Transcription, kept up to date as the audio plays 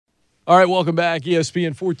All right, welcome back.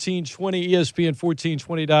 ESPN 1420,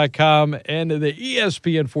 ESPN1420.com, and the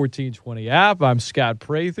ESPN 1420 app. I'm Scott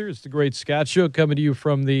Prather. It's the Great Scott Show coming to you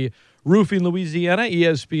from the Roofing Louisiana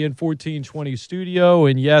ESPN 1420 studio.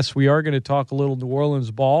 And yes, we are going to talk a little New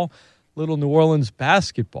Orleans ball, little New Orleans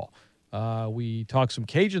basketball. We talked some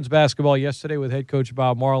Cajuns basketball yesterday with head coach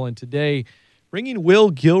Bob Marlin. Today, bringing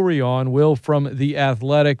Will Guillory on. Will from The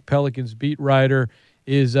Athletic, Pelicans beat writer,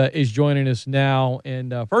 is joining us now.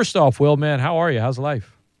 And first off, Will, man, how are you? How's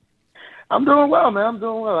life? I'm doing well, man. I'm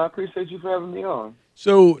doing well. I appreciate you for having me on.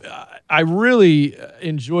 So I really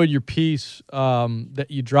enjoyed your piece that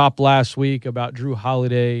you dropped last week about Jrue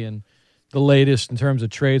Holiday and the latest in terms of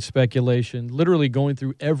trade speculation, literally going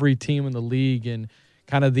through every team in the league and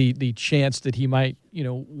kind of the chance that he might,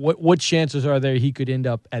 what chances are there he could end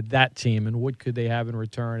up at that team and what could they have in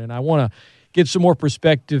return. And I want to get some more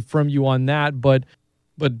perspective from you on that. But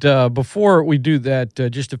before we do that,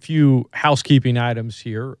 just a few housekeeping items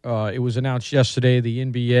here. It was announced yesterday the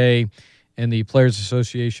NBA and the Players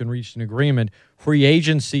Association reached an agreement. Free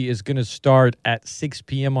agency is going to start at 6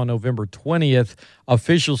 p.m. on November 20th.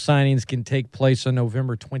 Official signings can take place on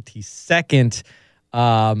November 22nd,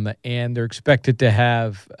 and they're expected to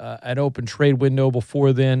have an open trade window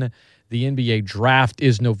before then. The NBA draft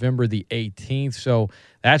is November the 18th, so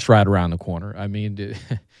that's right around the corner. I mean,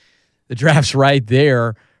 the draft's right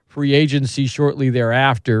there. Free agency shortly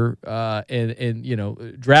thereafter,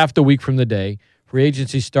 and draft a week from the day. Free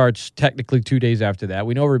agency starts technically 2 days after that.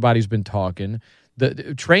 We know everybody's been talking.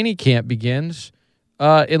 The training camp begins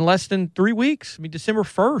in less than 3 weeks. I mean, December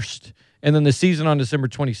 1st. And then the season on December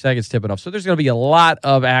 22nd is tipping off. So there's going to be a lot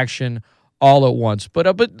of action all at once. But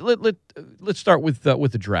let's start with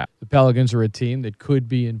the draft. The Pelicans are a team that could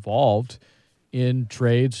be involved in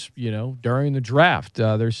trades, during the draft.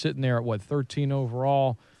 They're sitting there at, 13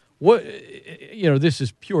 overall. This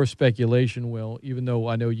is pure speculation, Will, even though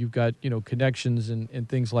I know you've got, connections and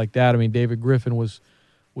things like that. I mean, David Griffin was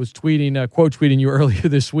tweeting, quote tweeting you earlier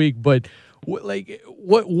this week, but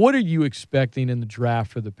what are you expecting in the draft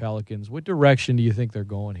for the Pelicans? What direction do you think they're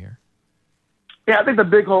going here? Yeah, I think the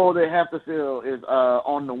big hole they have to fill is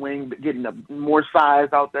on the wing, getting more size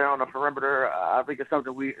out there on the perimeter. I think it's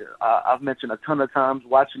something I've mentioned a ton of times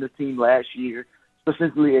watching the team last year,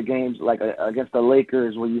 specifically at games like against the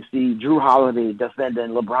Lakers where you see Jrue Holiday defending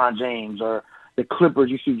LeBron James, or the Clippers,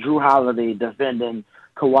 you see Jrue Holiday defending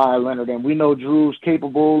Kawhi Leonard. And we know Jrue's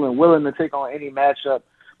capable and willing to take on any matchup,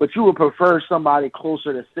 but you would prefer somebody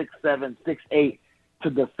closer to 6'7", 6'8" to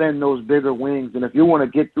defend those bigger wings. And if you want to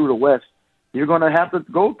get through the West, you're going to have to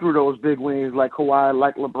go through those big wings like Kawhi,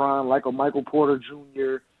 like LeBron, like a Michael Porter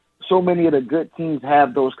Jr. So many of the good teams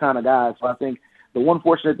have those kind of guys. So I think the one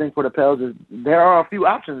fortunate thing for the Pels is there are a few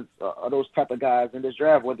options of those type of guys in this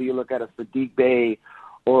draft, whether you look at a Sadiq Bey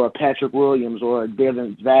or a Patrick Williams or a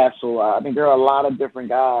Devin Vassell. I think there are a lot of different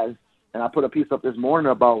guys, and I put a piece up this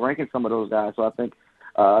morning about ranking some of those guys. So I think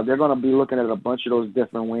they're going to be looking at a bunch of those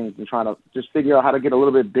different wings and trying to just figure out how to get a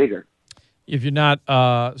little bit bigger. If you're not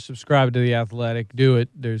subscribed to The Athletic, do it.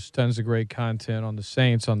 There's tons of great content on the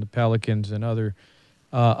Saints, on the Pelicans, and other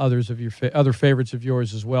of your other favorites of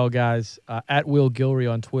yours as well, guys. At Will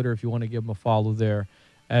Guillory on Twitter, if you want to give him a follow there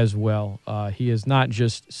as well. He is not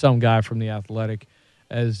just some guy from The Athletic,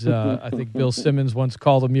 as I think Bill Simmons once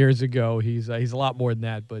called him years ago. He's a lot more than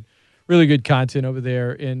that, but really good content over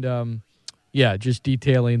there. And just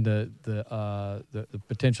detailing the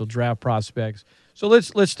potential draft prospects. So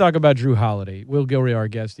let's talk about Jrue Holiday. Will Guillory, our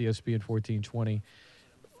guest, ESPN 1420.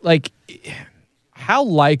 How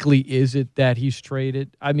likely is it that he's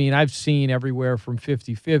traded? I mean, I've seen everywhere from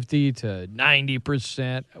 50-50 to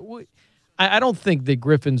 90%. I don't think that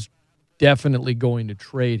Griffin's definitely going to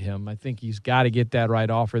trade him. I think he's got to get that right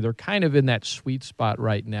offer. They're kind of in that sweet spot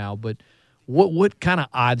right now. But what kind of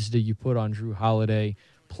odds do you put on Jrue Holiday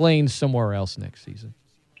playing somewhere else next season?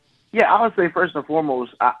 Yeah, I would say first and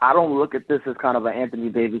foremost, I don't look at this as kind of an Anthony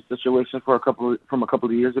Davis situation from a couple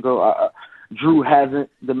of years ago. Jrue hasn't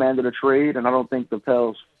demanded a trade, and I don't think the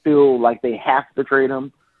Pels feel like they have to trade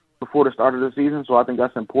him before the start of the season. So I think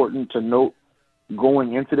that's important to note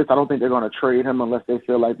going into this. I don't think they're going to trade him unless they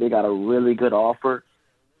feel like they got a really good offer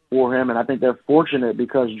for him. And I think they're fortunate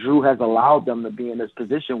because Jrue has allowed them to be in this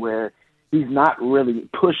position where he's not really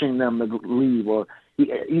pushing them to leave, or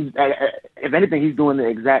he's if anything, he's doing the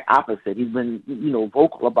exact opposite. He's been,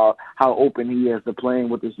 vocal about how open he is to playing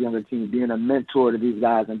with this younger team, being a mentor to these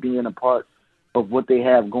guys and being a part of what they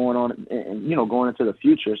have going on and, going into the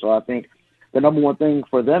future. So I think the number one thing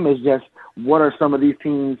for them is just what are some of these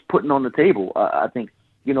teams putting on the table? I think,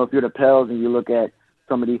 if you're the Pels and you look at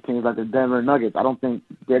some of these teams like the Denver Nuggets. I don't think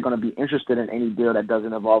they're going to be interested in any deal that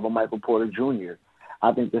doesn't involve a Michael Porter Jr.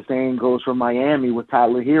 I think the same goes for Miami with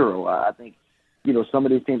Tyler Hero. I think, some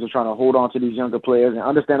of these teams are trying to hold on to these younger players, and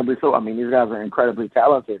understandably so. I mean, these guys are incredibly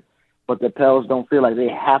talented, but the Pels don't feel like they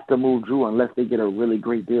have to move Jrue unless they get a really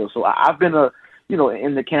great deal. So I've been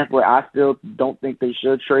in the camp where I still don't think they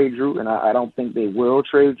should trade Jrue, and I don't think they will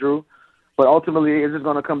trade Jrue. But ultimately, it's just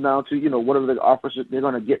going to come down to, what are the offers that they're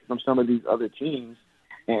going to get from some of these other teams.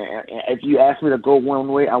 And if you ask me to go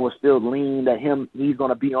one way, I would still lean that he's going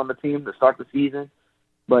to be on the team to start the season.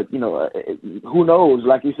 But, who knows?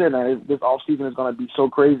 Like you said, man, this offseason is going to be so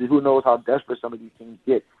crazy. Who knows how desperate some of these teams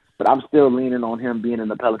get. But I'm still leaning on him being in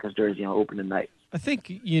the Pelicans jersey on opening night. I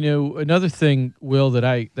think, another thing, Will, that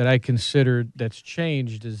I considered that's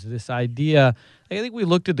changed is this idea. I think we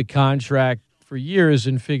looked at the contract for years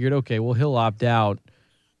and figured, okay, well, he'll opt out,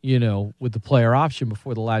 with the player option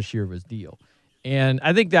before the last year of his deal. And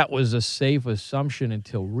I think that was a safe assumption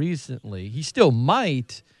until recently. He still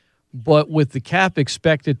might, but with the cap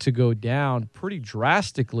expected to go down pretty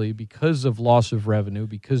drastically because of loss of revenue,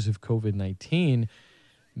 because of COVID-19,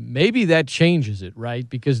 maybe that changes it, right?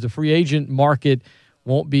 Because the free agent market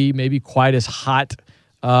won't be maybe quite as hot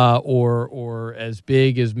or as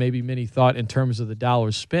big as maybe many thought in terms of the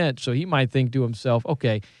dollars spent. So he might think to himself,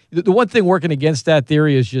 okay, the one thing working against that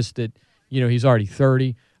theory is just that, he's already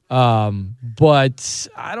 30. But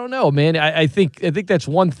I don't know, man. I think that's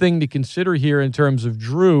one thing to consider here in terms of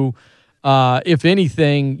Jrue. If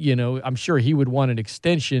anything, I'm sure he would want an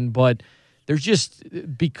extension, but there's just,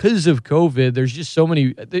 because of COVID, there's just so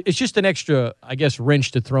many, it's just an extra, I guess,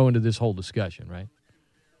 wrench to throw into this whole discussion, right?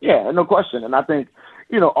 Yeah, no question. And I think,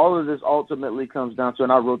 all of this ultimately comes down to,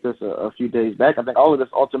 and I wrote this a few days back, I think all of this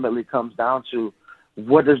ultimately comes down to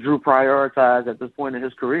what does Jrue prioritize at this point in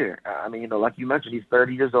his career? I mean, like you mentioned, he's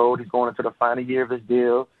 30 years old. He's going into the final year of his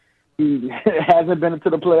deal. He hasn't been into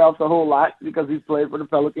the playoffs a whole lot because he's played for the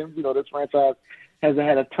Pelicans. This franchise hasn't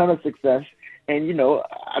had a ton of success. And,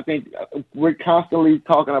 I think we're constantly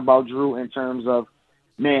talking about Jrue in terms of,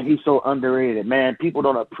 man, he's so underrated. Man, people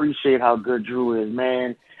don't appreciate how good Jrue is.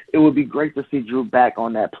 Man, it would be great to see Jrue back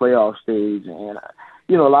on that playoff stage. And,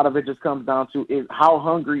 a lot of it just comes down to is how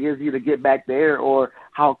hungry is he to get back there, or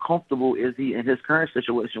how comfortable is he in his current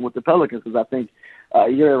situation with the Pelicans? Because I think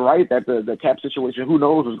you're right that the cap situation, who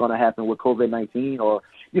knows what's going to happen with COVID-19, or,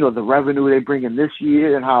 the revenue they bring in this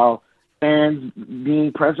year, and how fans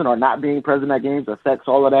being present or not being present at games affects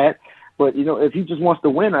all of that. But, if he just wants to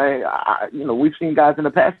win, we've seen guys in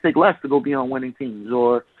the past take less to go be on winning teams.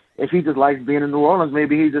 Or if he just likes being in New Orleans,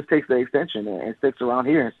 maybe he just takes the extension and sticks around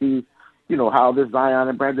here and sees, how this Zion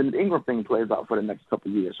and Brandon Ingram thing plays out for the next couple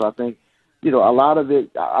of years. So I think, a lot of it,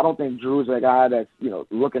 I don't think Jrue's a guy that's,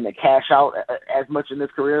 looking to cash out as much in his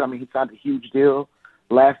career. I mean, he signed a huge deal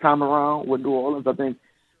last time around with New Orleans. I think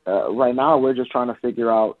right now we're just trying to figure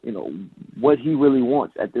out, what he really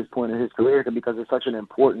wants at this point in his career, because it's such an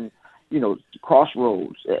important,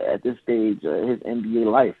 crossroads at this stage of his NBA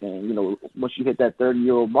life. And, once you hit that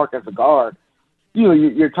 30-year-old mark as a guard,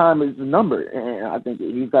 your time is numbered. And I think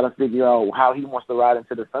he's got to figure out how he wants to ride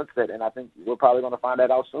into the sunset. And I think we're probably going to find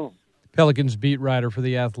that out soon. Pelicans beat writer for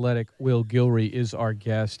The Athletic, Will Guillory, is our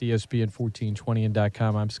guest, ESPN1420 and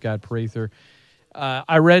 .com. I'm Scott Prather.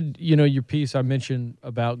 I read, your piece. I mentioned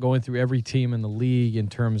about going through every team in the league in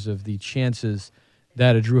terms of the chances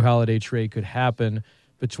that a Jrue Holiday trade could happen,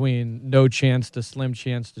 between no chance to slim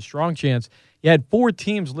chance to strong chance. You had 4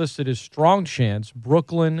 teams listed as strong chance: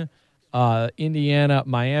 Brooklyn, Indiana,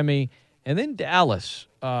 Miami, and then Dallas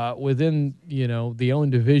within, the own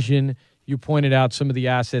division. You pointed out some of the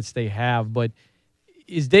assets they have, but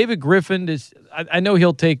is David Griffin, I know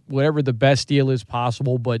he'll take whatever the best deal is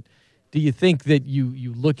possible, but do you think that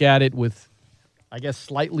you look at it with, I guess,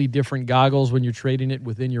 slightly different goggles when you're trading it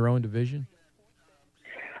within your own division?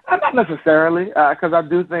 Not necessarily, because I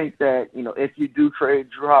do think that, if you do trade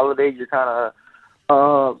Jrue Holiday, you're kind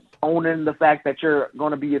of owning the fact that you're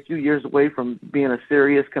going to be a few years away from being a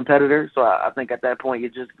serious competitor. So I think at that point,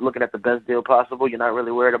 you're just looking at the best deal possible. You're not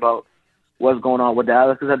really worried about what's going on with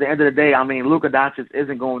Dallas, because at the end of the day, I mean, Luka Doncic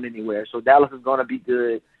isn't going anywhere. So Dallas is going to be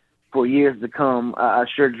good for years to come. I'm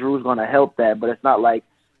sure Drew's going to help that, but it's not like,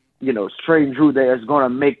 trading Jrue there is going to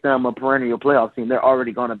make them a perennial playoff team. They're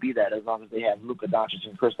already going to be that as long as they have Luka Doncic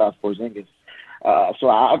and Kristaps Porzingis.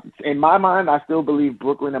 In my mind, I still believe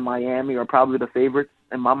Brooklyn and Miami are probably the favorites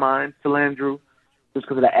in my mind to land Jrue, just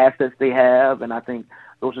because of the assets they have. And I think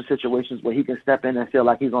those are situations where he can step in and feel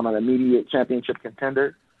like he's on an immediate championship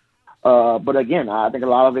contender. But again, I think a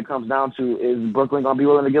lot of it comes down to, is Brooklyn going to be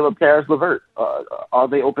willing to give up Karis LeVert? Are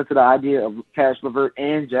they open to the idea of Karis LeVert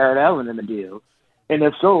and Jared Allen in the deal? And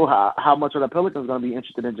if so, how much are the Pelicans going to be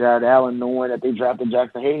interested in Jared Allen, knowing that they drafted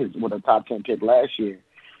Jackson Hayes with a top 10 pick last year?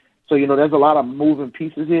 So, there's a lot of moving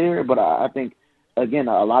pieces here, but I think, again,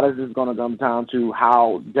 a lot of this is going to come down to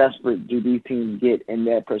how desperate do these teams get in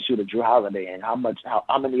their pursuit of Jrue Holiday, and how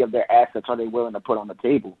many of their assets are they willing to put on the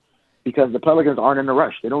table? Because the Pelicans aren't in a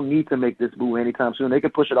rush. They don't need to make this move anytime soon. They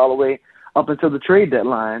can push it all the way up until the trade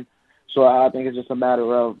deadline. So I think it's just a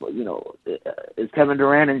matter of, is Kevin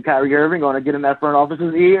Durant and Kyrie Irving going to get in that front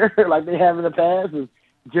office's ear like they have in the past? Is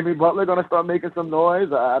Jimmy Butler going to start making some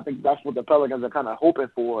noise? I think that's what the Pelicans are kind of hoping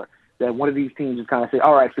for, that one of these teams just kind of say,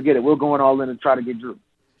 all right, forget it. We're going all in and try to get Jrue.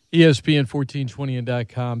 ESPN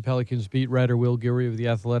 1420.com, Pelicans beat writer Will Guillory of The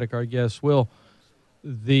Athletic, our guest. Will,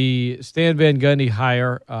 the Stan Van Gundy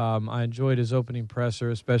hire, I enjoyed his opening presser,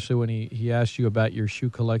 especially when he asked you about your shoe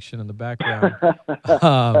collection in the background.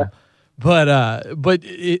 But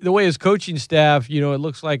the way his coaching staff, it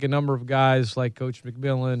looks like a number of guys like Coach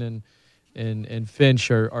McMillan and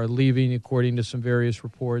Finch are leaving, according to some various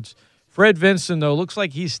reports. Fred Vinson, though, looks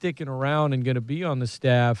like he's sticking around and going to be on the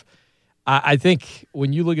staff. I think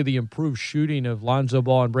when you look at the improved shooting of Lonzo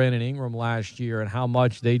Ball and Brandon Ingram last year and how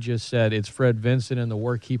much they just said it's Fred Vinson and the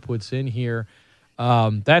work he puts in here,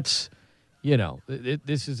 that's –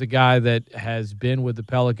 this is a guy that has been with the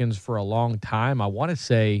Pelicans for a long time. I want to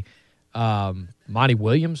say Monty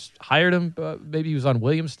Williams hired him. Maybe he was on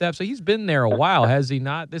Williams' staff. So he's been there a while, has he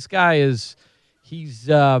not? This guy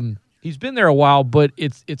he's been there a while, but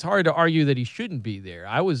it's hard to argue that he shouldn't be there.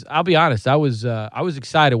 I'll be honest, I was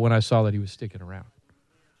excited when I saw that he was sticking around.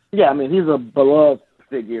 Yeah, he's a beloved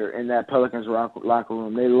figure in that Pelicans locker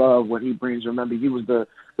room. They love what he brings. Remember, he was the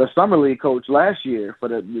summer league coach last year for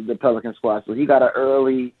the Pelican squad, so he got an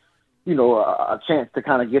early, a chance to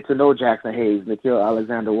kind of get to know Jackson Hayes, Nickeil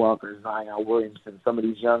Alexander-Walker, Zion Williamson, some of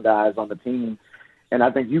these young guys on the team. And I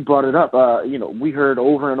think you brought it up. We heard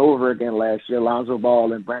over and over again last year, Lonzo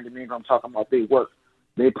Ball and Brandon Ingram talking about their work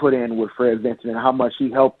they put in with Fred Vinson and how much he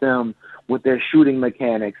helped them with their shooting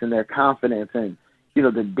mechanics and their confidence, and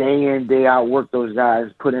the day in, day out work those guys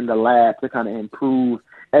put in the lab to kind of improve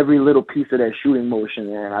every little piece of their shooting motion.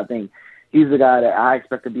 And I think he's the guy that I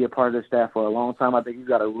expect to be a part of the staff for a long time. I think he's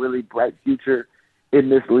got a really bright future in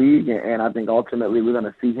this league, and I think ultimately we're going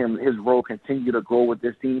to see his role continue to grow with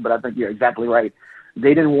this team. But I think you're exactly right.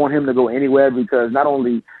 They didn't want him to go anywhere because not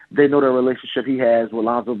only they know the relationship he has with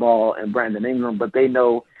Lonzo Ball and Brandon Ingram, but they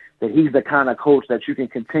know that he's the kind of coach that you can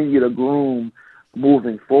continue to groom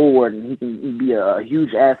moving forward, and he can be a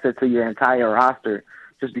huge asset to your entire roster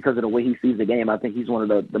just because of the way he sees the game. I think he's one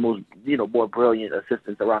of the most, more brilliant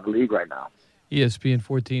assistants around the league right now. ESPN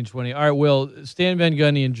 1420. All right, Will, Stan Van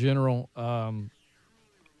Gundy in general,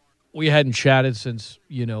 we hadn't chatted since,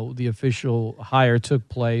 the official hire took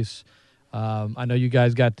place. I know you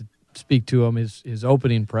guys got to speak to him. His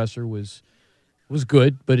opening presser was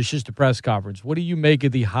good, but it's just a press conference. What do you make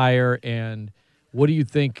of the hire, and what do you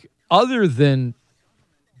think, other than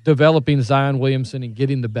developing Zion Williamson and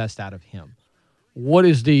getting the best out of him, what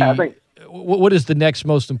is the next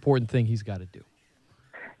most important thing he's got to do?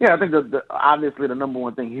 Yeah, I think obviously the number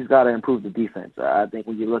one thing, he's got to improve the defense. I think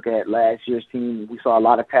when you look at last year's team, we saw a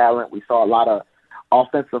lot of talent. We saw a lot of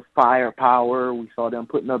offensive firepower. We saw them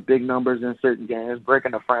putting up big numbers in certain games,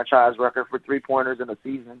 breaking the franchise record for three-pointers in a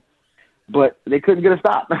season. But they couldn't get a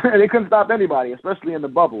stop. They couldn't stop anybody, especially in the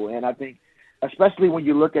bubble. And I think, especially when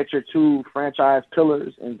you look at your two franchise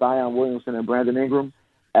pillars in Zion Williamson and Brandon Ingram,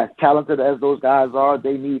 as talented as those guys are,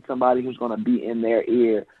 they need somebody who's going to be in their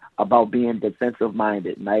ear about being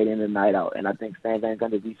defensive-minded night in and night out. And I think Stan Van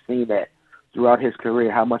Gundy, we've seen that throughout his career,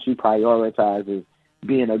 how much he prioritizes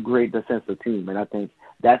being a great defensive team. And I think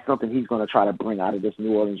that's something he's going to try to bring out of this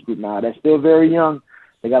New Orleans group now. They're still very young.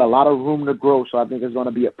 They got a lot of room to grow, so I think it's going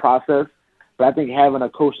to be a process. But I think having a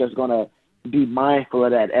coach that's going to be mindful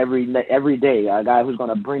of that every day, a guy who's going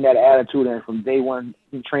to bring that attitude in from day one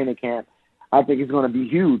in training camp, I think is going to be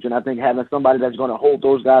huge. And I think having somebody that's going to hold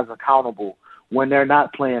those guys accountable when they're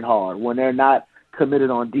not playing hard, when they're not committed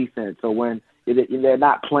on defense, or when they're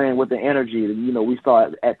not playing with the energy that, we saw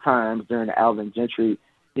at times during the Alvin Gentry,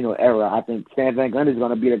 era. I think Stan Van Gundy is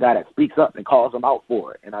going to be the guy that speaks up and calls them out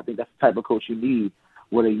for it. And I think that's the type of coach you need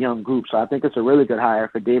with a young group. So I think it's a really good hire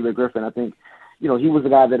for David Griffin. I think, he was a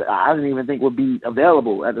guy that I didn't even think would be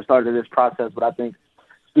available at the start of this process. But I think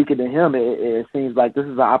speaking to him, it seems like this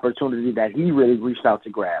is an opportunity that he really reached out to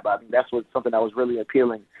grab. I think that's something that was really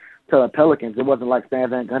appealing to the Pelicans. It wasn't like Stan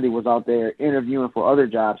Van Gundy was out there interviewing for other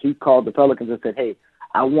jobs. He called the Pelicans and said, hey,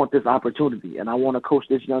 I want this opportunity, and I want to coach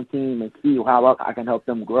this young team and see how I can help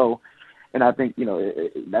them grow. And I think,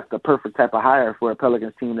 that's the perfect type of hire for a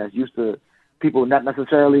Pelicans team that's used to people not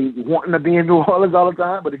necessarily wanting to be in New Orleans all the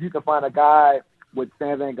time, but if you can find a guy with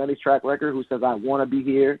Stan Van Gundy's track record who says, I want to be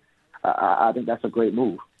here, I think that's a great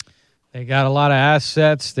move. They got a lot of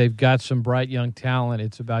assets. They've got some bright young talent.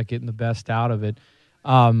 It's about getting the best out of it.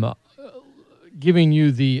 Giving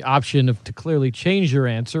you the option to clearly change your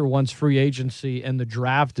answer once free agency and the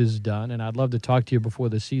draft is done, and I'd love to talk to you before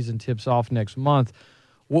the season tips off next month.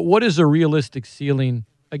 What is a realistic ceiling?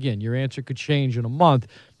 Again, your answer could change in a month.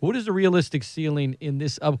 But what is the realistic ceiling in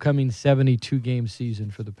this upcoming 72-game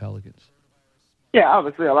season for the Pelicans? Yeah,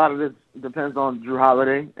 obviously a lot of this depends on Jrue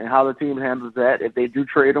Holiday and how the team handles that. If they do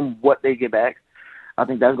trade him, what they get back. I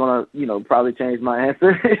think that's going to, probably change my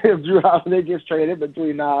answer if Jrue Holiday gets traded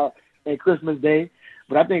between now and Christmas Day.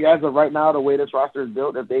 But I think as of right now, the way this roster is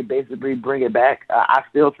built, if they basically bring it back, I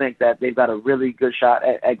still think that they've got a really good shot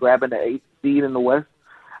at grabbing the 8th seed in the West.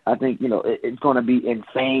 I think, it's going to be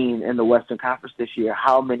insane in the Western Conference this year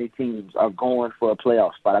how many teams are going for a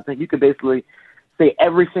playoff spot. I think you could basically say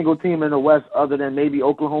every single team in the West other than maybe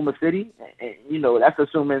Oklahoma City. And, that's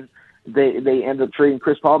assuming they end up trading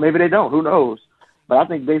Chris Paul. Maybe they don't. Who knows? But I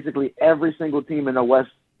think basically every single team in the West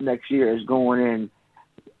next year is going in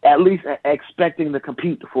at least expecting to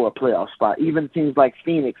compete for a playoff spot. Even teams like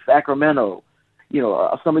Phoenix, Sacramento,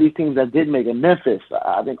 some of these teams that did make it, Memphis,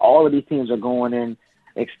 I think all of these teams are going in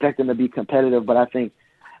expecting to be competitive. But I think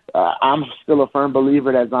I'm still a firm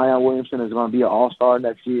believer that Zion Williamson is going to be an all-star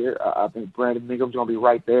next year. I think Brandon Ingram's going to be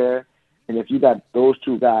right there. And if you got those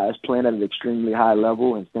two guys playing at an extremely high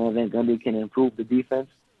level and Stan Van Gundy can improve the defense,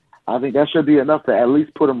 I think that should be enough to at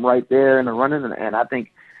least put them right there in the running. And I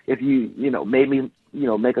think if you, made me,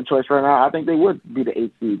 make a choice right now, I think they would be the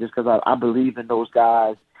 8th seed just because I believe in those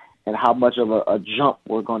guys and how much of a jump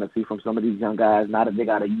we're going to see from some of these young guys now that they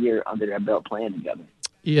got a year under their belt playing together.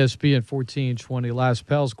 ESPN 1420. Last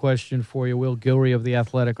Pels question for you. Will Guillory of The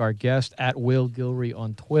Athletic, our guest, at Will Guillory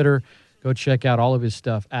on Twitter. Go check out all of his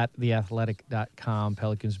stuff at theathletic.com,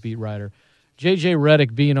 Pelicans beat writer. J.J.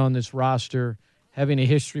 Redick being on this roster, having a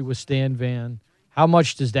history with Stan Van, how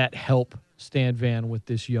much does that help Stan Van with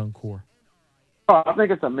this young core? Oh, I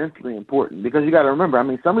think it's immensely important because you got to remember,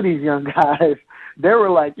 some of these young guys, they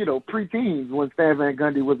were like, pre-teens when Stan Van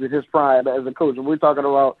Gundy was in his prime as a coach. And we're talking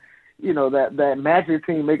about, that Magic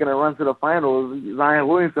team making a run to the finals. Zion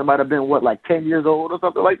Williamson might have been, 10 years old or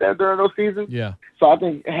something like that during those seasons? Yeah. So I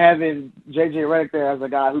think having J.J. Redick there as a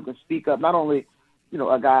guy who can speak up, not only,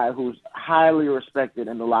 a guy who's highly respected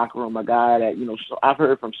in the locker room, a guy that, so I've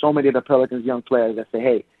heard from so many of the Pelicans young players that say,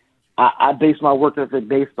 hey, I base my work ethic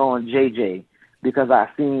based on J.J. because I've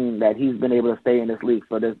seen that he's been able to stay in this league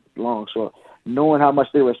for this long. So knowing how much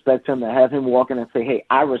they respect him, to have him walk in and say, hey,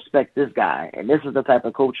 I respect this guy, and this is the type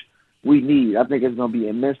of coach we need, I think it's going to be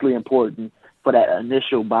immensely important for that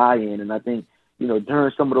initial buy-in. And I think,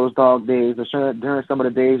 during some of those dog days or during some of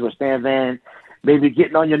the days where Stan Van maybe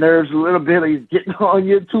getting on your nerves a little bit or he's getting on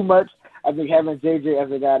you too much, I think having JJ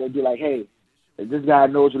as a guy to be like, hey, this guy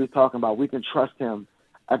knows what he's talking about, we can trust him,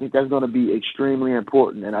 I think that's going to be extremely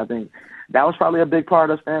important. And I think that was probably a big part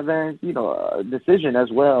of Stan Van's, decision as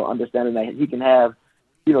well, understanding that he can have,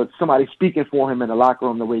 somebody speaking for him in the locker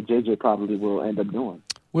room the way JJ probably will end up doing.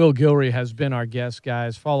 Will Guillory has been our guest,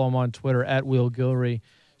 guys. Follow him on Twitter at Will Guillory.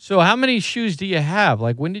 So how many shoes do you have?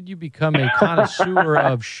 When did you become a connoisseur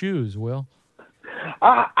of shoes, Will?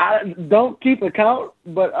 I don't keep account,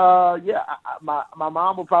 but my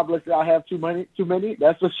mom will probably say I have too many.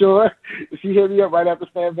 That's for sure. She hit me up right after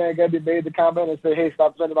Stan Van Gundy made the comment and said, "Hey,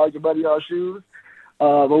 stop spending all your money on shoes."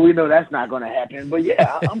 But we know that's not going to happen. But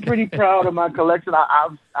yeah, I'm pretty proud of my collection.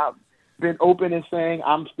 I've been open in saying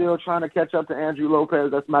I'm still trying to catch up to Andrew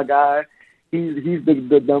Lopez. That's my guy. He's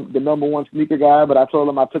the number one sneaker guy. But I told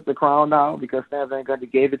him I took the crown now because Stan Van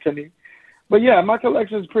Gundy gave it to me. But yeah, my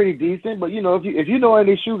collection is pretty decent. But if you know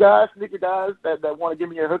any shoe guys, sneaker guys that want to give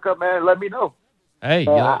me a hookup, man, let me know. Hey,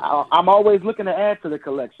 I'm always looking to add to the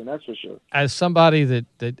collection. That's for sure. As somebody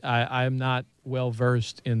that I'm not well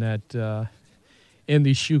versed in that in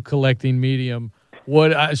the shoe collecting medium,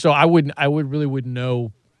 I really wouldn't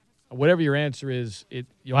know. Whatever your answer is,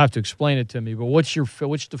 you'll have to explain it to me. But what's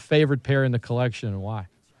the favorite pair in the collection and why?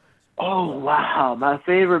 Oh wow, my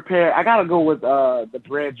favorite pair. I gotta go with the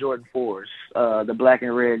red Jordan 4s, the black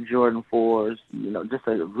and red Jordan 4s. Just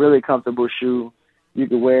a really comfortable shoe. You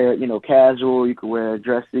could wear, casual. You could wear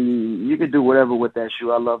dressy. You could do whatever with that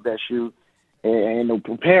shoe. I love that shoe. And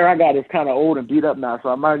the pair I got is kind of old and beat up now, so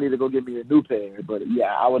I might need to go get me a new pair. But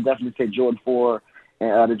yeah, I would definitely take Jordan 4.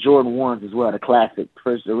 And the Jordan 1s as well, the classic,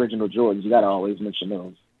 first original Jordans. You got to always mention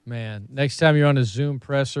those. Man, next time you're on a Zoom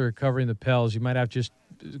presser covering the Pels, you might have to just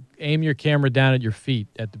aim your camera down at your feet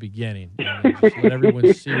at the beginning. Just let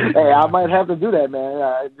everyone see. Hey, I might have to do that,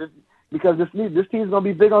 man. Just because this team's gonna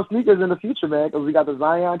be big on sneakers in the future, man. Because we got the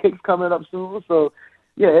Zion kicks coming up soon. So,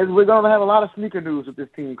 yeah, we're gonna have a lot of sneaker news with this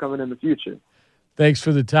team coming in the future. Thanks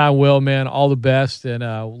for the time, Will, man. All the best, and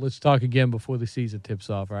let's talk again before the season tips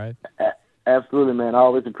off. All right. Absolutely, man. I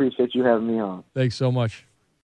always appreciate you having me on. Thanks so much.